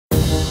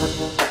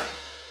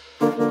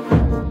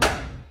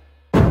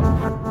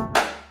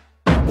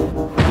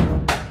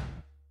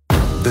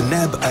The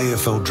NAB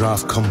AFL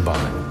Draft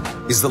Combine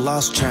is the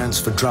last chance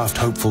for draft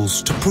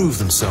hopefuls to prove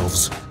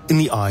themselves in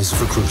the eyes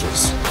of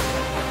recruiters.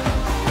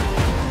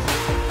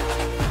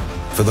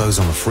 For those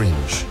on the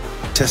fringe,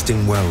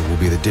 testing well will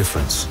be the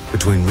difference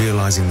between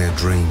realising their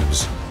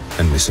dreams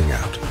and missing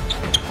out.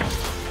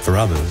 For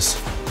others,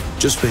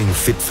 just being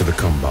fit for the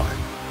combine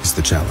is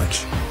the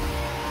challenge.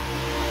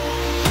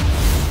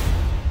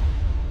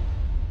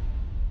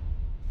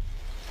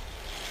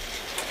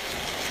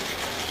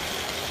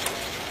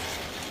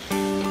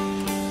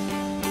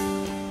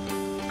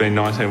 It's been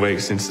 19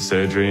 weeks since the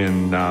surgery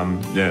and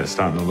yeah, it's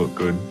starting to look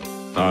good.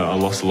 I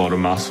lost a lot of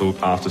muscle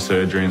after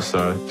surgery, and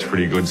so it's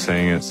pretty good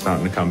seeing it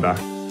starting to come back.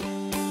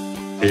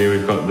 Here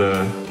we've got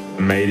the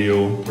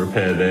medial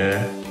repair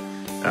there.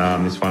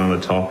 This one on the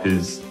top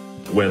is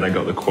where they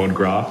got the quad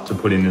graft to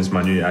put in as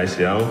my new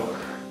ACL.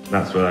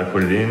 That's where they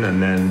put it in,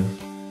 and then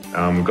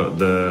we've got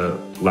the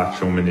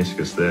lateral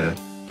meniscus there.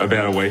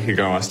 About a week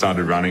ago I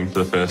started running for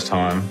the first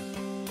time.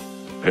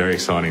 Very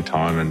exciting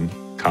time and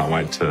can't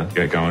wait to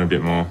get going a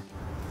bit more.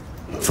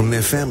 From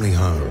their family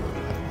home,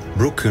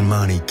 Brooke and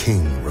Marnie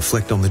King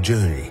reflect on the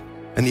journey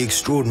and the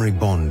extraordinary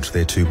bond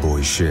their two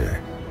boys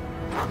share.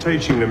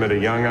 Teaching them at a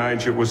young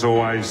age, it was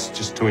always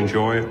just to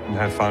enjoy it and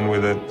have fun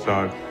with it.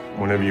 So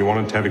whenever you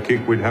wanted to have a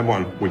kick, we'd have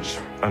one, which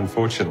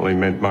unfortunately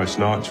meant most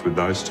nights with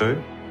those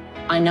two.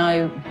 I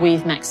know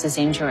with Max's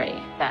injury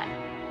that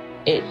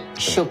it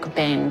shook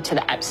Ben to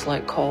the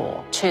absolute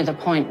core, to the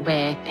point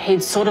where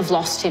he'd sort of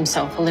lost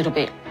himself a little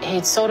bit.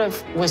 He sort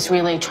of was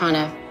really trying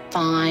to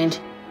find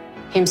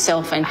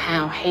himself and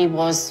how he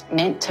was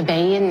meant to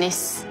be in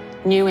this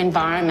new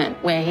environment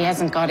where he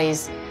hasn't got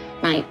his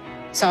mate.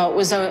 So it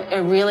was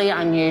a really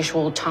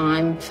unusual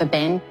time for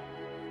Ben.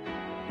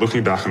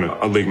 Looking back on it,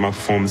 I linked my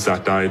performance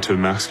that day to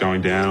Max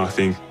going down. I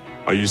think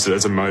I used it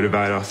as a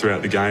motivator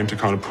throughout the game to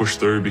kind of push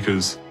through,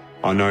 because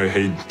I know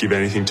he'd give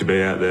anything to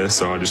be out there,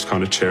 so I just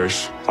kind of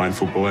cherish playing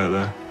football out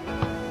there.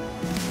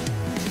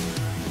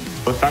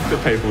 The fact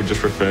that people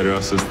just refer to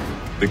us as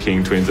the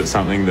King twins, it's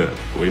something that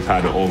we've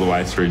had all the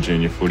way through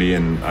junior footy,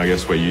 and I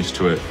guess we're used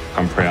to it.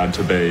 I'm proud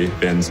to be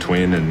Ben's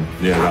twin, and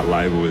yeah, that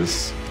label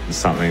is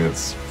something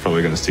that's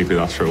probably going to stick with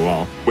us for a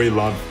while. We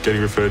love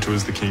getting referred to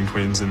as the King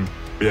twins, and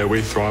yeah,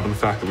 we thrive on the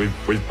fact that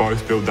we've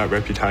both built that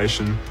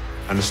reputation,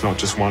 and it's not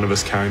just one of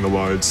us carrying the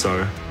load,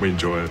 so we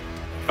enjoy it.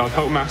 I've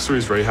helped Max through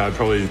his rehab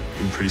probably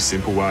in pretty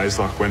simple ways,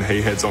 like when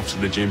he heads off to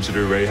the gym to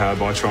do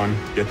rehab, I try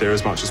and get there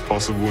as much as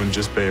possible and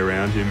just be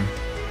around him.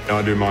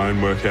 I do my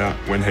own workout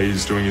when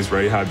he's doing his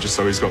rehab, just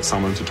so he's got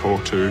someone to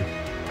talk to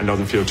and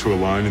doesn't feel too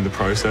alone in the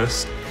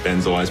process.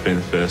 Ben's always been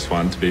the first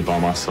one to be by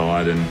my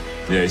side, and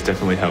yeah, he's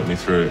definitely helped me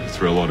through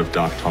a lot of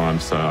dark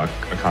times, so I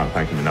can't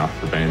thank him enough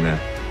for being there.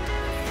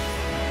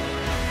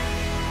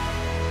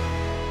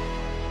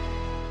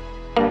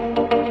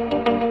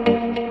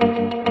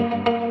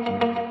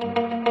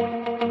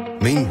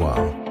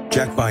 Meanwhile,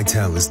 Jack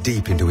Bytel is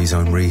deep into his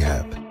own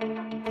rehab.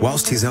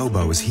 Whilst his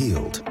elbow is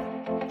healed,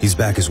 his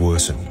back is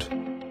worsened.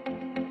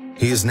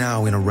 He is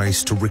now in a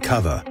race to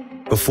recover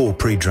before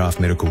pre-draft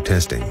medical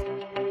testing.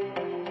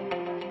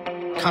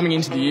 Coming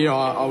into the year,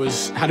 I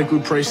had a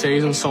good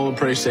pre-season, solid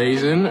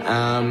pre-season,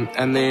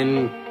 and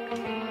then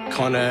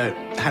kind of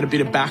had a bit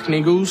of back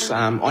niggles.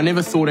 I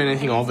never thought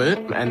anything of it,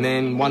 and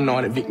then one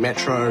night at Vic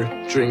Metro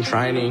during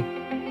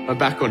training, my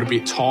back got a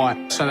bit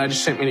tight, so they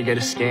just sent me to get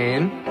a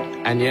scan,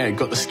 and yeah,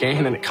 got the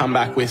scan and it come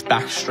back with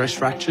back stress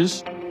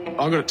fractures.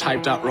 I've got it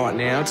taped up right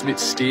now, it's a bit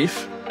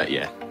stiff, but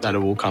yeah,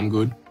 that'll all come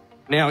good.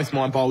 Now with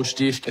my bulge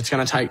disc, it's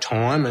going to take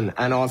time, and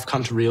I've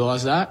come to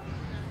realise that.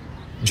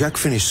 Jack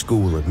finished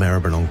school at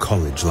Maribyrnong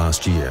College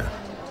last year,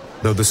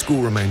 though the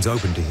school remains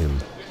open to him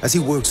as he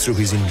works through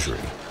his injury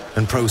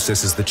and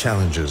processes the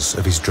challenges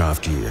of his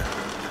draft year.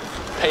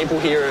 People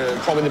here are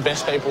probably the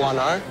best people I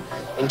know,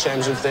 in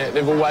terms of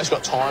they've always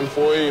got time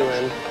for you,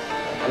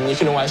 and you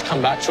can always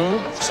come back to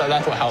them, so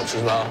that's what helps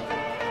as well.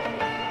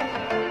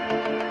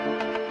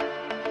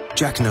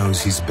 Jack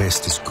knows his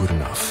best is good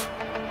enough.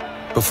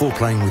 Before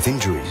playing with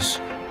injuries,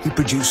 he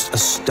produced a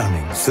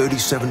stunning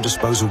 37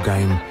 disposal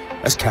game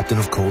as captain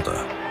of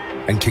Calder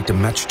and kicked a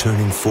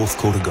match-turning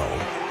fourth-quarter goal.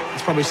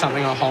 It's probably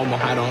something I hold my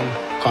hat on.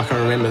 I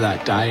can remember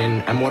that day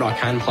and what I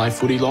can play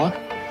footy like,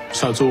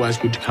 so it's always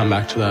good to come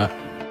back to that.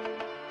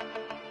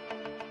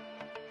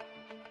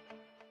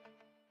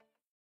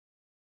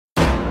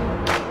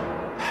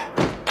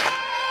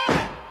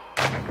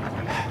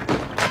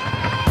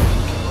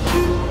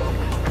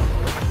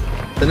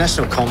 The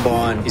National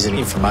Combine is an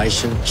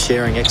information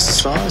sharing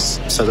exercise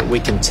so that we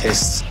can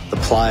test the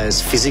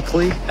players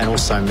physically and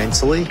also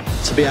mentally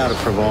to be able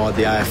to provide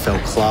the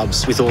AFL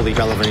clubs with all the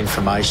relevant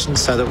information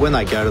so that when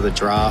they go to the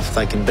draft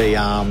they can be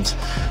armed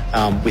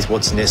with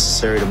what's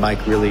necessary to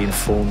make really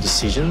informed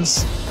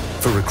decisions.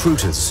 For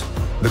recruiters,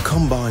 the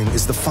Combine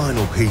is the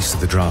final piece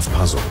of the draft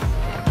puzzle.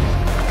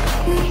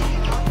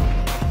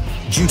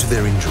 Due to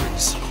their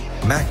injuries,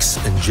 Max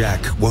and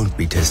Jack won't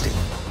be testing.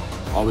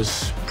 I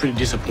was pretty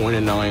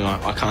disappointed knowing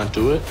I can't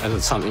do it, as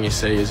it's something you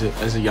see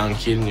as a young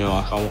kid and you're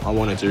like, I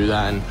want to do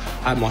that, and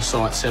I had my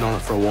sights set on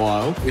it for a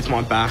while. With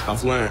my back,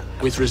 I've learnt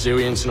with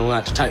resilience and all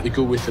that to take the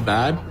good with the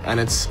bad, and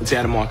it's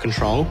out of my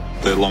control.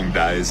 They're long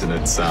days and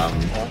it's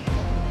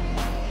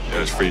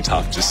pretty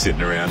tough just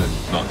sitting around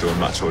and not doing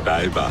much all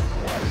day, but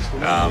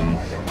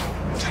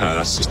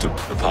that's just a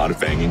part of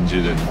being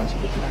injured, and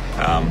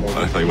I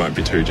definitely won't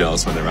be too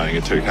jealous when they're running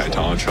a 2K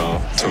time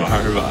trial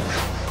tomorrow. But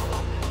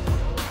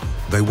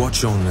they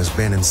watch on as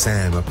Ben and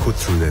Sam are put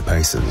through their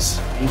paces.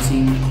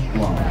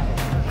 81.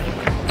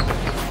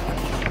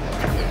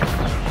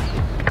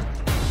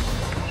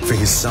 For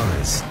his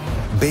size,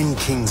 Ben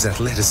King's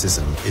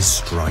athleticism is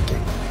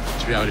striking.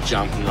 To be able to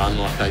jump and run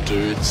like they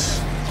do, it's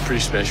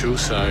pretty special,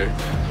 so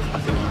I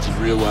think he did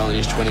real well in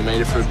his 20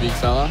 metre for a big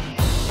fella.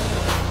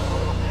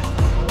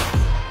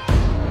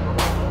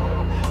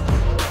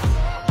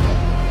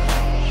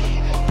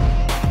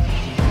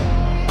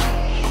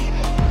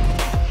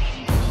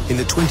 In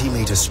the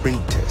 20-metre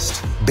sprint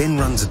test, Ben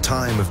runs a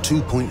time of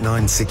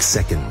 2.96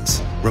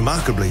 seconds,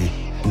 remarkably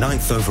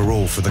 9th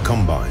overall for the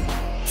combine.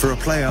 For a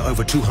player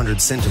over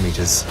 200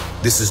 centimetres,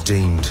 this is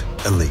deemed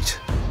elite.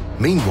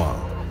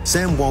 Meanwhile,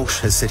 Sam Walsh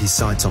has set his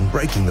sights on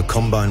breaking the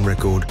combine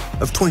record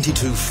of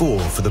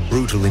 22.4 for the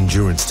brutal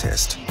endurance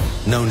test,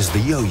 known as the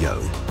yo-yo.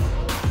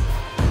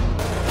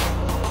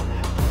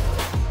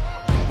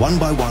 One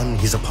by one,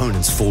 his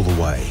opponents fall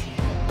away,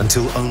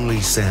 until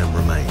only Sam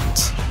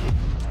remains.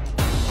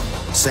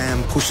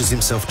 Sam pushes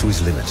himself to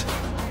his limit,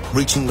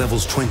 reaching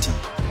levels 20,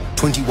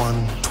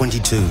 21,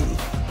 22.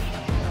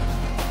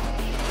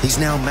 He's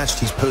now matched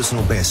his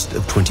personal best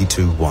of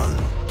 22.1,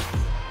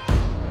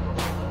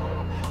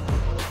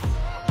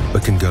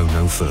 but can go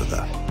no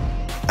further,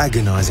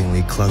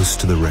 agonisingly close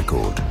to the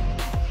record.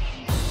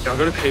 Yeah, I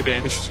got a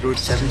PB, which was good.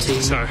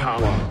 17. So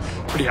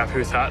pretty happy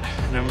with that.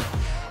 And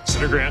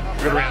sort of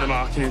got around the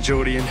mark in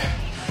agility, and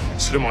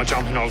sort of my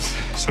jumping, I've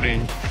sort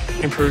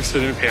of improved to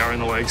the power in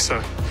the legs.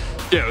 So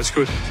yeah, it was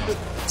good.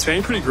 It's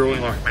been pretty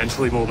grueling, like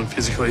mentally more than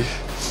physically,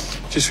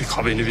 just with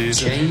club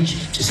interviews and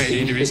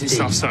media interviews and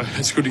stuff. So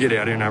it's good to get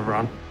out here and have a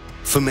run.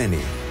 For many,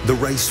 the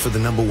race for the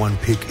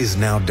 #1 pick is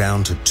now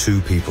down to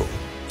two people: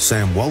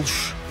 Sam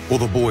Walsh, or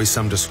the boy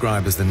some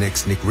describe as the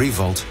next Nick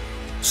Riewoldt,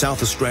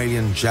 South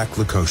Australian Jack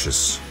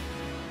Lukosius.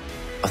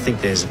 I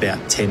think there's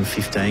about 10,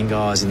 15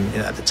 guys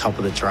at the top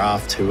of the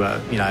draft who are,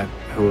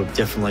 who are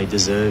definitely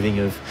deserving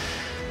of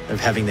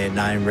having their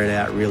name read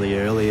out really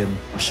early, and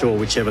I'm sure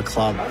whichever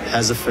club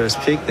has the first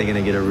pick, they're going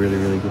to get a really,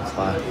 really good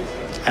player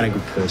and a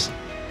good person.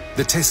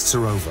 The tests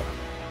are over.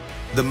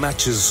 The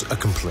matches are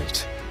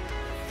complete.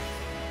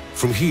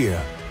 From here,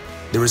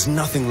 there is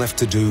nothing left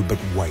to do but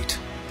wait.